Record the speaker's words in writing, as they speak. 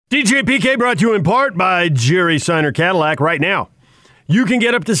DJ PK brought to you in part by Jerry Seiner Cadillac. Right now, you can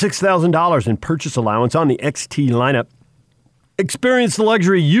get up to $6,000 in purchase allowance on the XT lineup. Experience the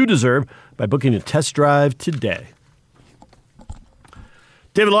luxury you deserve by booking a test drive today.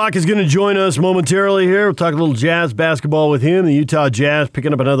 David Locke is going to join us momentarily here. We'll talk a little Jazz basketball with him. The Utah Jazz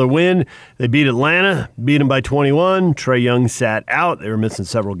picking up another win. They beat Atlanta, beat them by 21. Trae Young sat out. They were missing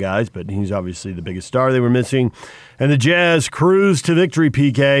several guys, but he's obviously the biggest star they were missing. And the Jazz cruised to victory,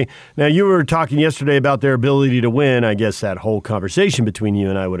 PK. Now, you were talking yesterday about their ability to win. I guess that whole conversation between you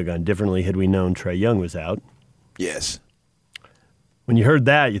and I would have gone differently had we known Trae Young was out. Yes. When you heard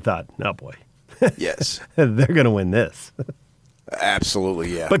that, you thought, oh, boy. Yes. They're going to win this.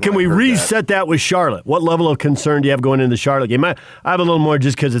 Absolutely, yeah. But can we reset that with Charlotte? What level of concern do you have going into the Charlotte game? I have a little more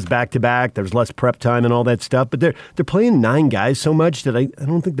just because it's back-to-back. There's less prep time and all that stuff. But they're playing 9 guys so much that I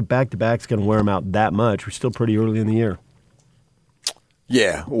don't think the back-to-back's going to wear them out that much. We're still pretty early in the year.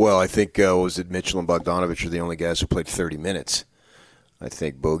 Yeah, well, I think, was it Mitchell and Bogdanovich are the only guys who played 30 minutes. I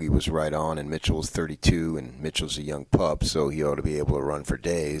think Bogey was right on, and Mitchell was 32, and Mitchell's a young pup, so he ought to be able to run for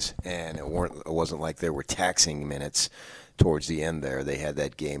days. And it wasn't like they were taxing minutes towards the end there. They had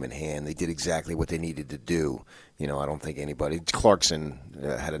that game in hand. They did exactly what they needed to do. You know, I don't think anybody – Clarkson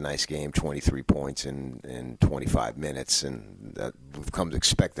had a nice game, 23 points in 25 minutes, and we've come to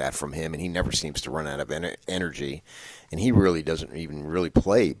expect that from him, and he never seems to run out of energy. And he really doesn't even really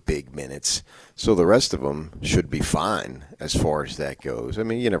play big minutes. So the rest of them should be fine as far as that goes. I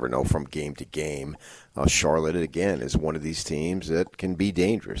mean, you never know from game to game. Charlotte, again, is one of these teams that can be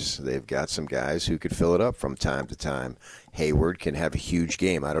dangerous. They've got some guys who could fill it up from time to time. Hayward can have a huge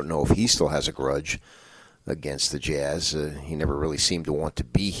game. I don't know if he still has a grudge against the Jazz. He never really seemed to want to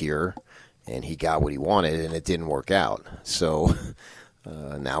be here, and he got what he wanted, and it didn't work out. So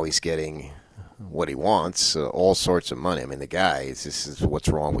now he's getting what he wants, all sorts of money. I mean, the guy, this is what's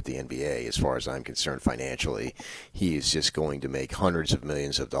wrong with the NBA as far as I'm concerned financially. He is just going to make hundreds of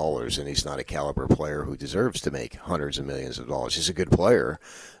millions of dollars, and he's not a caliber player who deserves to make hundreds of millions of dollars. He's a good player,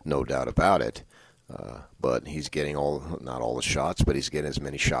 no doubt about it. But he's getting not all the shots, but he's getting as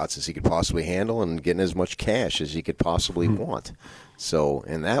many shots as he could possibly handle and getting as much cash as he could possibly want. So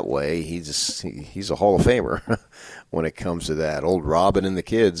in that way, he's a Hall of Famer when it comes to that. Old Robin and the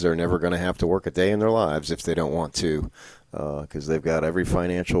kids are never going to have to work a day in their lives if they don't want to, because they've got every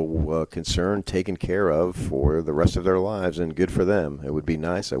financial concern taken care of for the rest of their lives, and good for them. It would be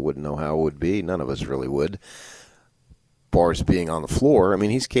nice. I wouldn't know how it would be. None of us really would. Bars being on the floor, I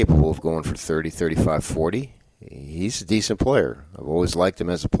mean, he's capable of going for 30, 35, 40. He's a decent player. I've always liked him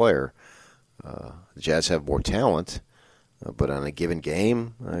as a player. The Jazz have more talent, but on a given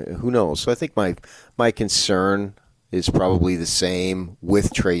game, who knows? So I think my concern is probably the same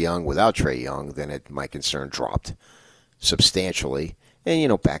with Trae Young, without Trae Young, then my concern dropped substantially.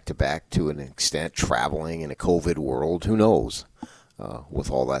 And, back-to-back to an extent, traveling in a COVID world, who knows? With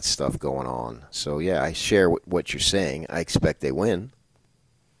all that stuff going on. So, yeah, I share what you're saying. I expect they win.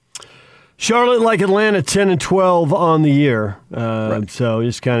 Charlotte, like Atlanta, 10-12 on the year. Right. So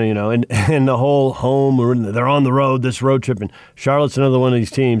just kind of, and the whole home, they're on the road, this road trip. And Charlotte's another one of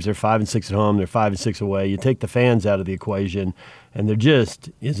these teams. They're 5-6 at home. They're 5-6 away. You take the fans out of the equation, and there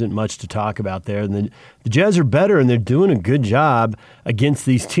just isn't much to talk about there. And the Jazz are better, and they're doing a good job against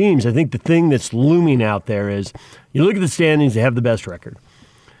these teams. I think the thing that's looming out there is you look at the standings, they have the best record.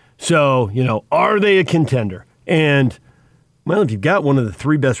 So, are they a contender? And, well, if you've got one of the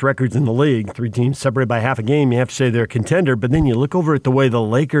 3 best records in the league, 3 teams separated by half a game, you have to say they're a contender. But then you look over at the way the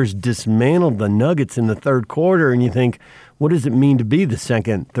Lakers dismantled the Nuggets in the third quarter, and you think, what does it mean to be the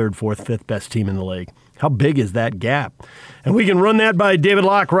second, third, fourth, fifth best team in the league? How big is that gap? And we can run that by David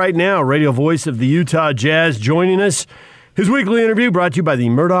Locke right now, radio voice of the Utah Jazz, joining us. His weekly interview brought to you by the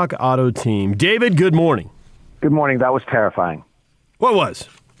Murdoch Auto Team. David, good morning. Good morning. That was terrifying. What was?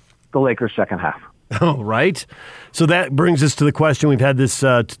 The Lakers' second half. Oh, right. So that brings us to the question. We've had this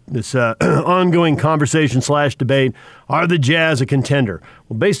ongoing conversation / debate. Are the Jazz a contender?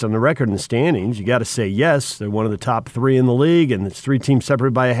 Well, based on the record and the standings, you got to say yes. They're one of the top 3 in the league, and it's 3 teams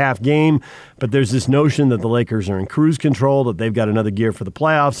separated by a half game. But there's this notion that the Lakers are in cruise control, that they've got another gear for the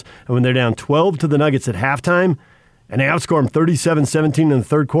playoffs. And when they're down 12 to the Nuggets at halftime, and they outscore them 37-17 in the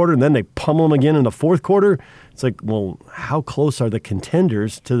third quarter, and then they pummel them again in the fourth quarter, it's like, well, how close are the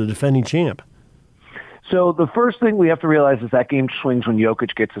contenders to the defending champ? So the first thing we have to realize is that game swings when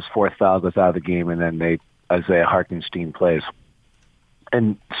Jokic gets his 4th foul, goes out of the game, and then Isaiah Hartenstein plays.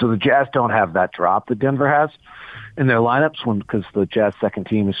 And so the Jazz don't have that drop that Denver has in their lineups because the Jazz second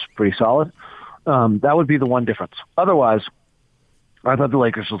team is pretty solid. That would be the one difference. Otherwise, I thought the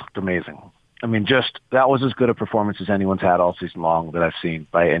Lakers looked amazing. I mean, just that was as good a performance as anyone's had all season long that I've seen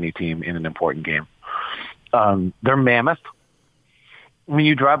by any team in an important game. They're mammoth. When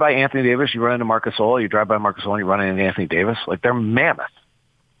you drive by Anthony Davis, you run into Marc Gasol. You drive by Marc Gasol, you run into Anthony Davis. Like, they're mammoth.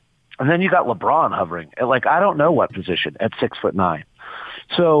 And then you got LeBron hovering at, like, I don't know what position at 6'9".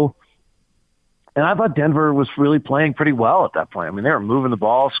 So, and I thought Denver was really playing pretty well at that point. I mean, they were moving the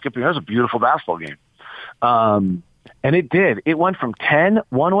ball, skipping. It was a beautiful basketball game. And it did. It went from 10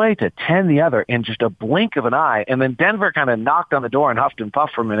 one way to 10 the other in just a blink of an eye. And then Denver kind of knocked on the door and huffed and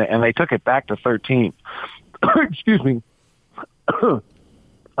puffed for a minute, and they took it back to 13. Excuse me.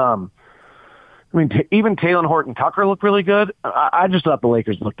 I mean, even Talen Horton-Tucker looked really good. I just thought the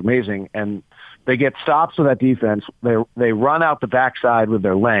Lakers looked amazing, and they get stops with that defense. They run out the backside with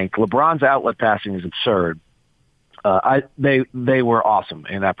their length. LeBron's outlet passing is absurd. They were awesome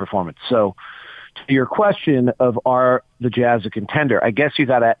in that performance. So, to your question of are the Jazz a contender, I guess you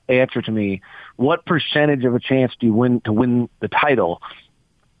got to answer to me, what percentage of a chance do you win to win the title?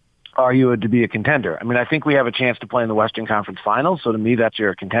 Are you to be a contender? I mean, I think we have a chance to play in the Western Conference Finals, so to me, that's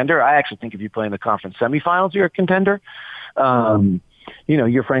you're a contender. I actually think if you play in the conference semifinals, you're a contender.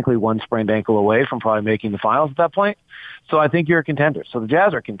 You're frankly one sprained ankle away from probably making the finals at that point. So I think you're a contender. So the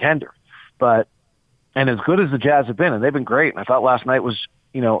Jazz are a contender. And as good as the Jazz have been, and they've been great, and I thought last night was,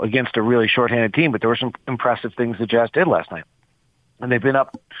 against a really shorthanded team, but there were some impressive things the Jazz did last night. And they've been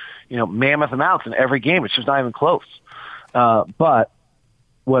up, mammoth amounts in every game. It's just not even close. But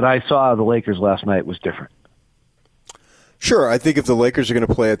what I saw of the Lakers last night was different. Sure, I think if the Lakers are going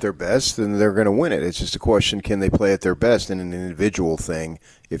to play at their best, then they're going to win it. It's just a question, can they play at their best in an individual thing?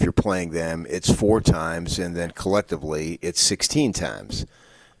 If you're playing them, it's 4 times, and then collectively, it's 16 times.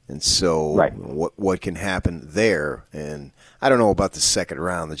 And so right. What can happen there? And I don't know about the second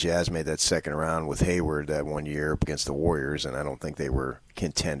round. The Jazz made that second round with Hayward that one year up against the Warriors, and I don't think they were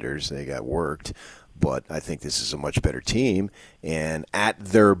contenders. They got worked. But I think this is a much better team. And at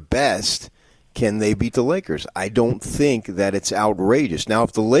their best, can they beat the Lakers? I don't think that it's outrageous. Now,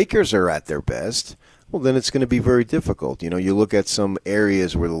 if the Lakers are at their best, well, then it's going to be very difficult. You look at some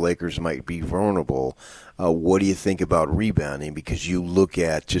areas where the Lakers might be vulnerable. What do you think about rebounding? Because looking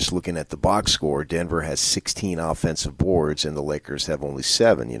at the box score, Denver has 16 offensive boards and the Lakers have only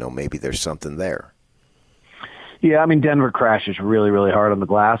 7. Maybe there's something there. Yeah, I mean, Denver crashes really, really hard on the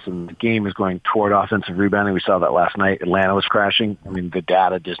glass, and the game is going toward offensive rebounding. We saw that last night. Atlanta was crashing. I mean, the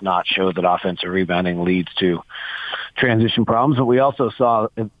data does not show that offensive rebounding leads to transition problems, but we also saw,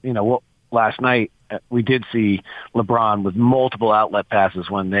 last night, we did see LeBron with multiple outlet passes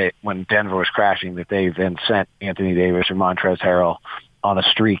when Denver was crashing that they then sent Anthony Davis or Montrezl Harrell on a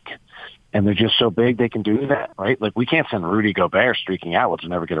streak. And they're just so big they can do that, right? Like, we can't send Rudy Gobert streaking out. We'll just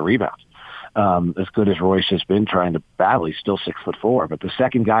never get a rebound. As good as Royce has been trying to battle, he's still 6'4". But the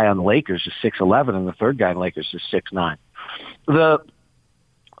second guy on the Lakers is 6'11", and the third guy on the Lakers is 6'9". The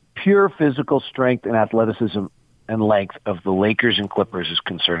pure physical strength and athleticism and length of the Lakers and Clippers is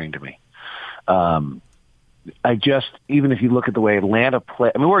concerning to me. Even if you look at the way Atlanta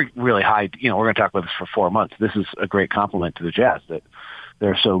play, I mean, we're really high, we're going to talk about this for 4 months. This is a great compliment to the Jazz that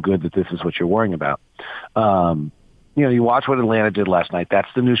they're so good that this is what you're worrying about. You watch what Atlanta did last night. That's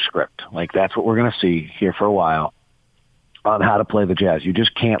the new script. Like, that's what we're going to see here for a while on how to play the Jazz. You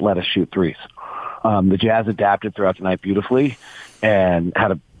just can't let us shoot threes. The Jazz adapted throughout the night beautifully and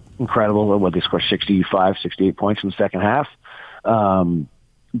had an incredible, they scored 65, 68 points in the second half.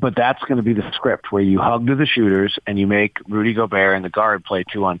 But that's going to be the script where you hug to the shooters and you make Rudy Gobert and the guard play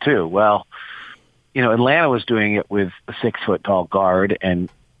 2-on-2. Well, Atlanta was doing it with a 6-foot-tall guard and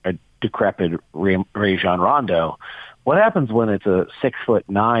a decrepit Rajon Rondo. What happens when it's a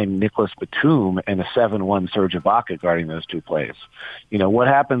 6'9" Nicholas Batum and a 7'1" Serge Ibaka guarding those two plays? What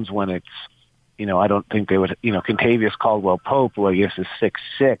happens when it's, I don't think they would, Contavious Caldwell-Pope, who I guess is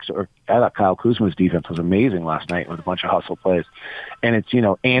 6'6", or I thought Kyle Kuzma's defense was amazing last night with a bunch of hustle plays. And it's,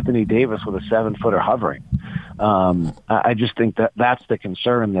 Anthony Davis with a 7-footer hovering. I just think that's the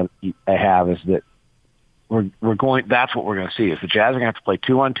concern that I have, is that that's what we're going to see, is the Jazz are going to have to play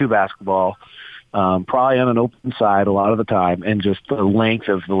 2-on-2 basketball, probably on an open side a lot of the time, and just the length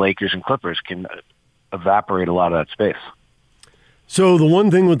of the Lakers and Clippers can evaporate a lot of that space. So the one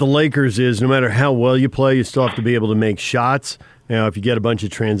thing with the Lakers is no matter how well you play, you still have to be able to make shots. If you get a bunch of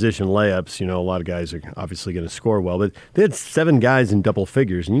transition layups, a lot of guys are obviously going to score well. But they had 7 guys in double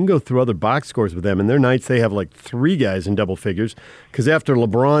figures, and you can go through other box scores with them. And their nights they have like 3 guys in double figures, because after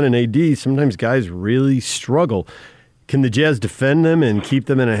LeBron and AD, sometimes guys really struggle. Can the Jazz defend them and keep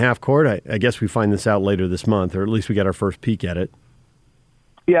them in a half court? I guess we find this out later this month, or at least we got our first peek at it.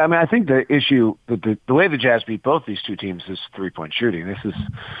 Yeah, I mean, I think the issue, the way the Jazz beat both these two teams is 3-point shooting.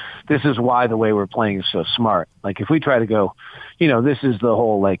 This is why the way we're playing is so smart. Like, if we try to go, this is the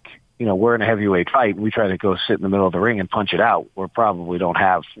whole, like, we're in a heavyweight fight, and we try to go sit in the middle of the ring and punch it out. We probably don't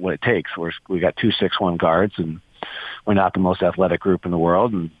have what it takes. We got 2 6'1" guards, and we're not the most athletic group in the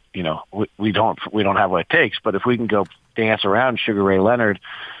world, and we don't have what it takes. But if we can go dance around Sugar Ray Leonard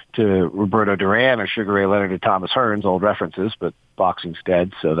to Roberto Duran or Sugar Ray Leonard to Thomas Hearns, old references, but boxing's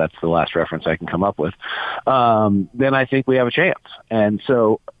dead, so that's the last reference I can come up with, then I think we have a chance. And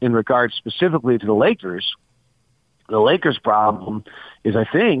so in regards specifically to the Lakers problem is, I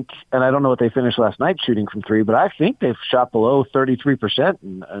think, and I don't know what they finished last night shooting from three, but I think they've shot below 33%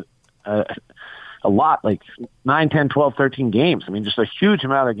 in a lot, like 9, 10, 12, 13 games. I mean, just a huge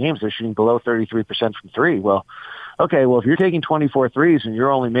amount of games they're shooting below 33% from three. Well, okay, if you're taking 24 threes and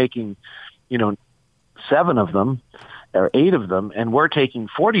you're only making, 7 of them or 8 of them, and we're taking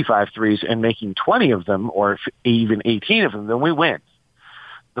 45 threes and making 20 of them or even 18 of them, then we win.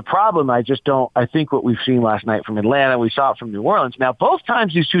 The problem, I think what we've seen last night from Atlanta, we saw it from New Orleans. Now, both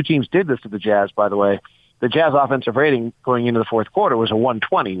times these two teams did this to the Jazz, by the way, the Jazz offensive rating going into the fourth quarter was a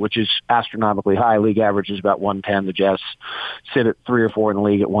 120, which is astronomically high. League average is about 110. The Jazz sit at 3 or 4 in the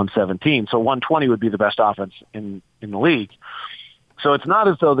league at 117. So 120 would be the best offense in the league. So it's not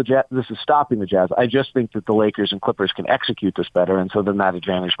as though this is stopping the Jazz. I just think that the Lakers and Clippers can execute this better, and so then that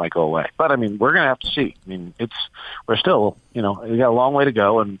advantage might go away. But, I mean, we're going to have to see. I mean, we're still, we got a long way to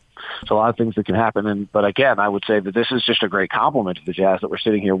go, and there's a lot of things that can happen. But, again, I would say that this is just a great compliment to the Jazz that we're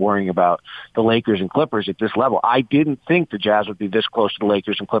sitting here worrying about the Lakers and Clippers at this level. I didn't think the Jazz would be this close to the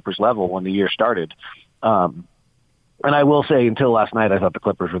Lakers and Clippers level when the year started. And I will say, until last night, I thought the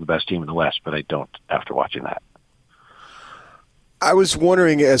Clippers were the best team in the West, but I don't after watching that. I was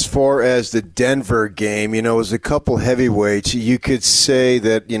wondering, as far as the Denver game, it was a couple heavyweights. You could say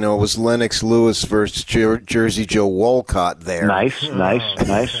that, it was Lennox Lewis versus Jersey Joe Walcott there. Nice.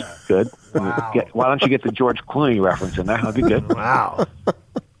 Good. Wow. Why don't you get the George Clooney reference in there? That'd be good. Wow.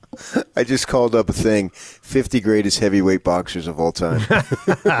 I just called up a thing, 50 greatest heavyweight boxers of all time.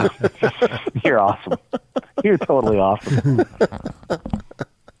 You're awesome. You're totally awesome.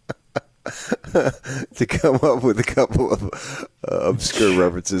 To come up with a couple of obscure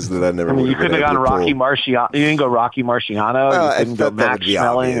references that I never. I mean, you couldn't have gone Rocky Marciano. You didn't go Rocky Marciano. You didn't go Max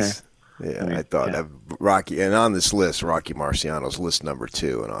Schmeling. I thought Rocky, and on this list, Rocky Marciano's list number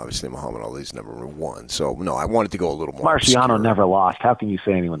 2, and obviously Muhammad Ali's number 1. So no, I wanted to go a little more. Marciano obscure. never lost. How can you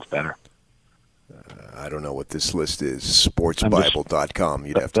say anyone's better? I don't know what this list is. Sportsbible.com.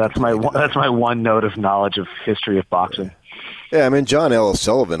 You'd have to. That's my one note of knowledge of history of boxing. Yeah, I mean, John L.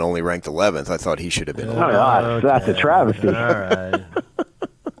 Sullivan only ranked 11th. I thought he should have been. That's a travesty. All right.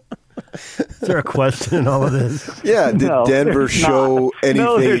 Is there a question in all of this? Yeah, did Denver show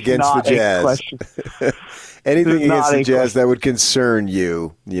anything against the Jazz? Anything against the Jazz that would concern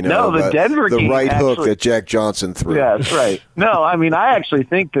you? No, the Denver game. The right hook that Jack Johnson threw. Yeah, that's right. No, I mean, I actually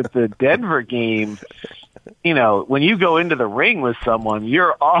think that the Denver game, when you go into the ring with someone,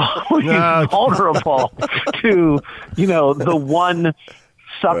 you're always vulnerable to, the one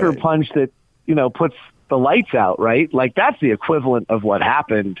sucker punch that, puts the lights out, right? Like, that's the equivalent of what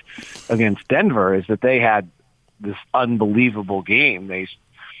happened against Denver, is that they had this unbelievable game.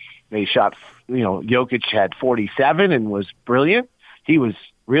 They shot, Jokic had 47 and was brilliant. He was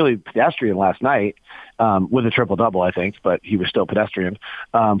really pedestrian last night with a triple-double, I think, but he was still pedestrian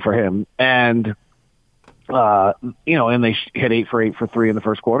for him. And, and they hit 8 for 8 for 3 in the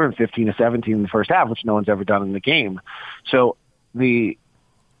first quarter and 15 to 17 in the first half, which no one's ever done in the game. So the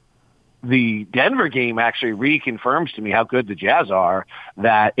Denver game actually reconfirms to me how good the Jazz are,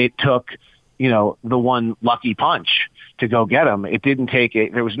 that it took, the one lucky punch to go get them. It didn't take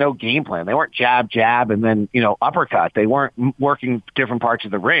it. There was no game plan. They weren't jab, and then, uppercut. They weren't working different parts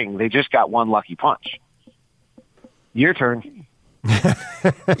of the ring. They just got one lucky punch. Your turn.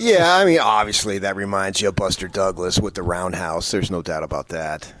 Yeah, I mean, obviously that reminds you of Buster Douglas with the roundhouse. There's no doubt about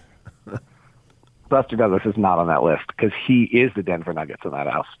that. Buster Douglas is not on that list because he is the Denver Nuggets in that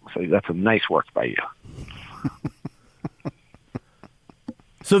house. So that's a nice work by you.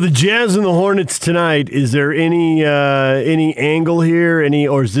 So the Jazz and the Hornets tonight, is there any angle here?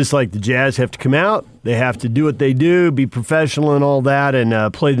 Or is this like the Jazz have to come out, they have to do what they do, be professional and all that,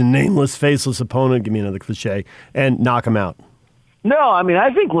 and play the nameless, faceless opponent, give me another cliche, and knock them out? No, I mean,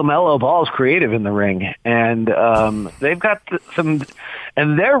 I think LaMelo Ball is creative in the ring, and they've got some,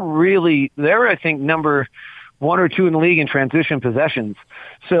 and they're I think number 1 or 2 in the league in transition possessions.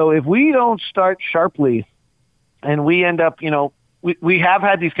 So if we don't start sharply, and we end up, we have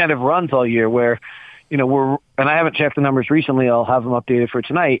had these kind of runs all year where, we're and I haven't checked the numbers recently. I'll have them updated for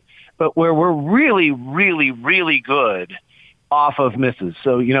tonight. But where we're really, really, really good off of misses.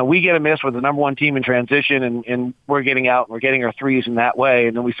 So, we get a miss with the number one team in transition, and we're getting out and we're getting our threes in that way.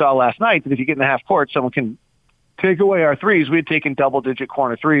 And then we saw last night that if you get in the half court, someone can take away our threes. We had taken double-digit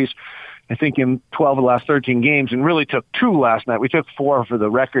corner threes, I think, in 12 of the last 13 games, and really took 2 last night. We took 4 for the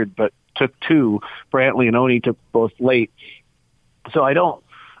record, but took 2. Brantley and Oni took both late. So I don't,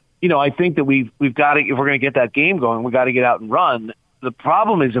 I think that we've got to, if we're going to get that game going, we got to get out and run. The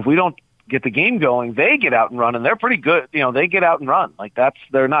problem is if we don't get the game going, they get out and run, and they're pretty good. They get out and run. Like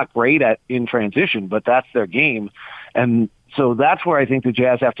they're not great at in transition, but that's their game. And so that's where I think the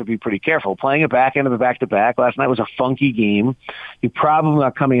Jazz have to be pretty careful. Playing a back end of a back-to-back last night was a funky game. You're probably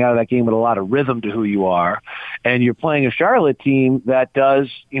not coming out of that game with a lot of rhythm to who you are. And you're playing a Charlotte team that does,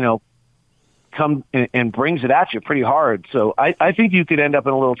 come and brings it at you pretty hard. So I think you could end up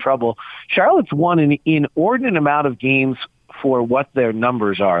in a little trouble. Charlotte's won an inordinate amount of games for what their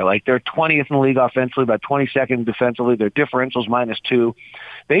numbers are. Like they're 20th in the league offensively, about 22nd defensively. Their differential's -2.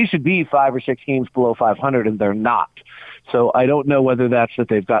 They should be 5 or 6 games below 500, and they're not. So I don't know whether that's that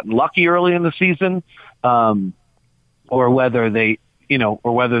they've gotten lucky early in the season, or whether they,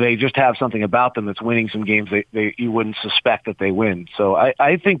 or whether they just have something about them that's winning some games you wouldn't suspect that they win. So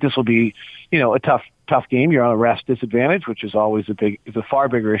I think this will be, a tough game. You're on a rest disadvantage, which is always it's a far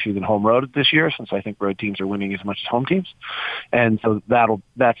bigger issue than home road this year, since I think road teams are winning as much as home teams. And so that's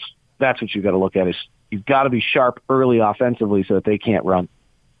what you got to look at is you've got to be sharp early offensively so that they can't run.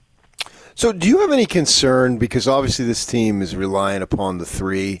 So do you have any concern, because obviously this team is relying upon the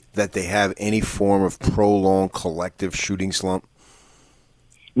three, that they have any form of prolonged collective shooting slump?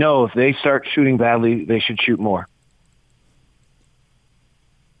 No, if they start shooting badly, they should shoot more.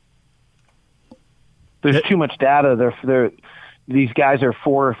 There's too much data. These guys are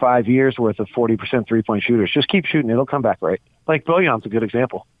 4 or 5 years worth of 40% three-point shooters. Just keep shooting. It'll come back right. Like Bojan's a good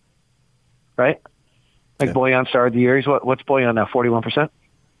example, right? Like yeah. Bojan started the year. He's what's Bojan now, 41%?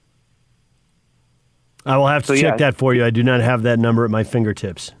 I will have to check that for you. I do not have that number at my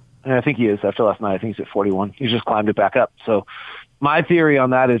fingertips. And I think he is. After last night, I think he's at 41. He's just climbed it back up. So my theory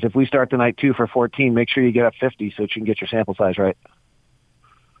on that is if we start the night 2 for 14, make sure you get up 50 so that you can get your sample size right.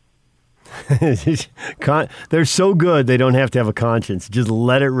 They're so good they don't have to have a conscience. Just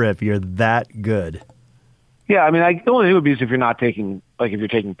let it rip. You're that good. Yeah, I mean, the only thing would be is if you're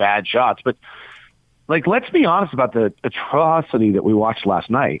taking bad shots. But, let's be honest about the atrocity that we watched last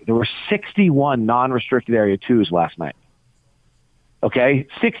night. There were 61 non-restricted area 2s last night. Okay?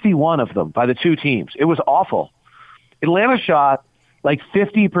 61 of them by the two teams. It was awful. Atlanta shot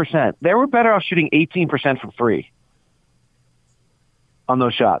 50%. They were better off shooting 18% from 3 on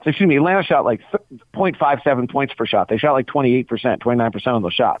those shots. Excuse me, Atlanta shot 0.57 points per shot. They shot 28%, 29% on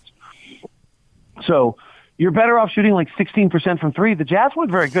those shots. So you're better off shooting 16% from 3. The Jazz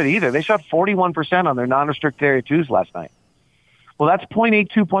weren't very good either. They shot 41% on their non-restricted area 2s last night. Well, that's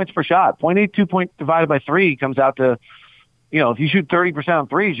 0.82 points per shot. 0.82 point divided by 3 comes out to, if you shoot 30% on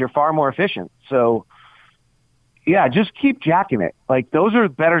threes, you're far more efficient. So, yeah, just keep jacking it. Those are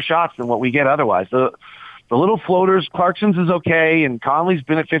better shots than what we get otherwise. The little floaters, Clarkson's is okay, and Conley's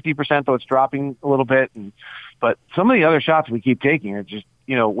been at 50%, though it's dropping a little bit. But some of the other shots we keep taking are just,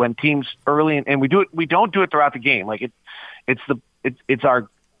 when teams early, and we don't do it throughout the game. It's our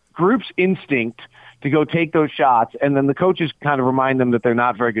group's instinct to go take those shots, and then the coaches kind of remind them that they're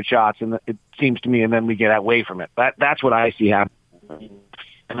not very good shots, and it seems to me, and then we get away from it. That's what I see happening.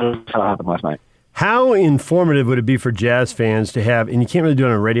 And that's what happened last night. How informative would it be for Jazz fans to have, and you can't really do it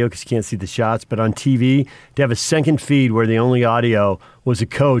on radio because you can't see the shots, but on TV, to have a second feed where the only audio was a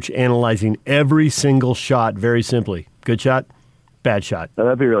coach analyzing every single shot very simply. Good shot, bad shot.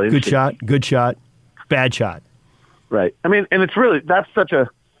 That'd be really interesting. Good shot, bad shot. Right. I mean, and that's such a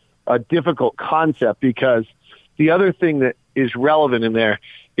difficult concept because the other thing that is relevant in there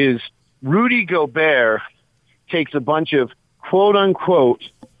is Rudy Gobert takes a bunch of quote-unquote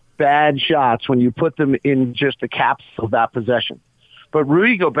bad shots when you put them in just the capsule of that possession. But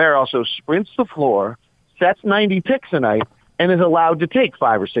Rudy Gobert also sprints the floor, sets 90 picks a night, and is allowed to take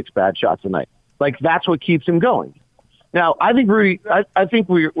 5 or 6 bad shots a night. That's what keeps him going. Now, I think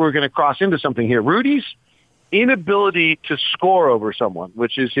we're going to cross into something here. Rudy's inability to score over someone,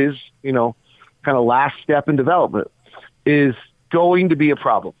 which is his, kind of last step in development, is going to be a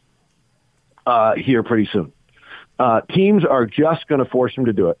problem here pretty soon. Teams are just going to force him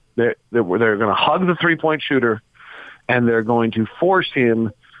to do it. They're going to hug the three-point shooter, and they're going to force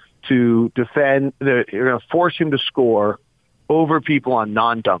him to defend. They're going to force him to score over people on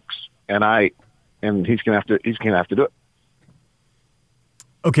non-dunks, and he's going to have to do it.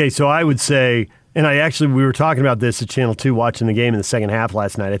 Okay, so I would say, and we were talking about this at Channel 2 watching the game in the second half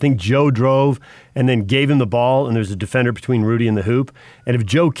last night. I think Joe drove and then gave him the ball, and there's a defender between Rudy and the hoop. And if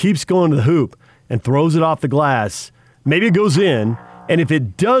Joe keeps going to the hoop and throws it off the glass, maybe it goes in. And if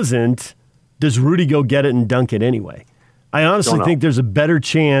it doesn't, does Rudy go get it and dunk it anyway? I honestly think there's a better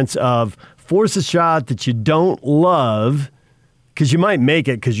chance of force a shot that you don't love, because you might make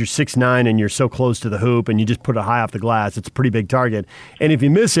it because you're 6'9" and you're so close to the hoop and you just put it high off the glass. It's a pretty big target. And if you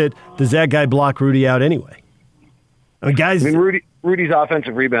miss it, does that guy block Rudy out anyway? Rudy's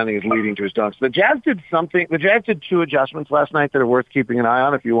offensive rebounding is leading to his dunks. The Jazz did two adjustments last night that are worth keeping an eye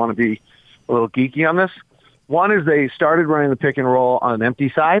on if you want to be a little geeky on this. One is they started running the pick and roll on an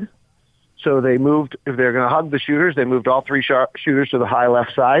empty side. So they moved, if they're going to hug the shooters, they moved all three shooters to the high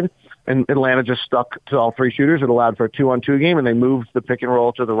left side. And Atlanta just stuck to all three shooters. It allowed for a 2-on-2 game, and they moved the pick and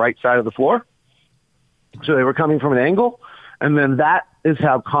roll to the right side of the floor. So they were coming from an angle, and then that is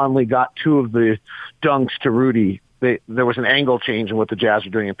how Conley got two of the dunks to Rudy. There was an angle change in what the Jazz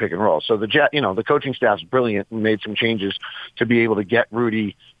were doing in pick and roll. So the coaching staff's brilliant and made some changes to be able to get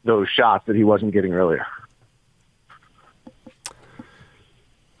Rudy those shots that he wasn't getting earlier.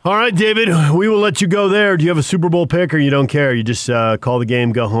 All right, David, we will let you go there. Do you have a Super Bowl pick, or you don't care? You just call the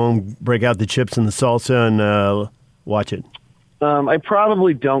game, go home, break out the chips and the salsa, and watch it? I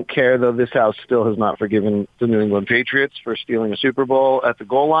probably don't care, though. This house still has not forgiven the New England Patriots for stealing a Super Bowl at the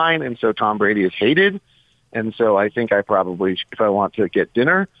goal line, and so Tom Brady is hated. And so I think I probably, if I want to get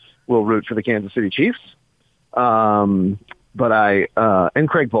dinner, will root for the Kansas City Chiefs. And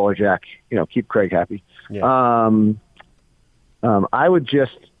Craig Bolerjack, keep Craig happy. Yeah. I would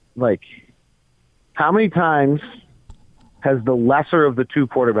just, how many times has the lesser of the two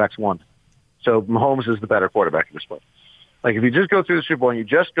quarterbacks won? So Mahomes is the better quarterback at this point. If you just go through the Super Bowl and you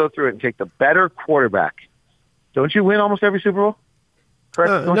just go through it and take the better quarterback, don't you win almost every Super Bowl?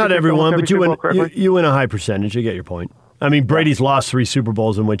 Correct? Not everyone, but you win a high percentage. I get your point. I mean, Brady's lost 3 Super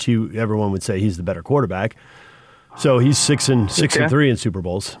Bowls in which everyone would say he's the better quarterback. So he's 6-3 in Super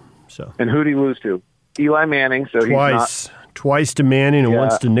Bowls. So. And who'd he lose to? Eli Manning. So Twice. He's not. Twice to Manning and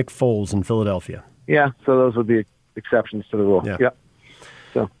once to Nick Foles in Philadelphia. Yeah, so those would be exceptions to the rule. Yeah.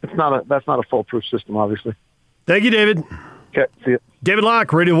 So that's not a foolproof system, obviously. Thank you, David. Okay, see you. David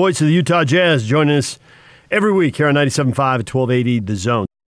Locke, radio voice of the Utah Jazz, joining us every week here on 97.5 at 1280 The Zone.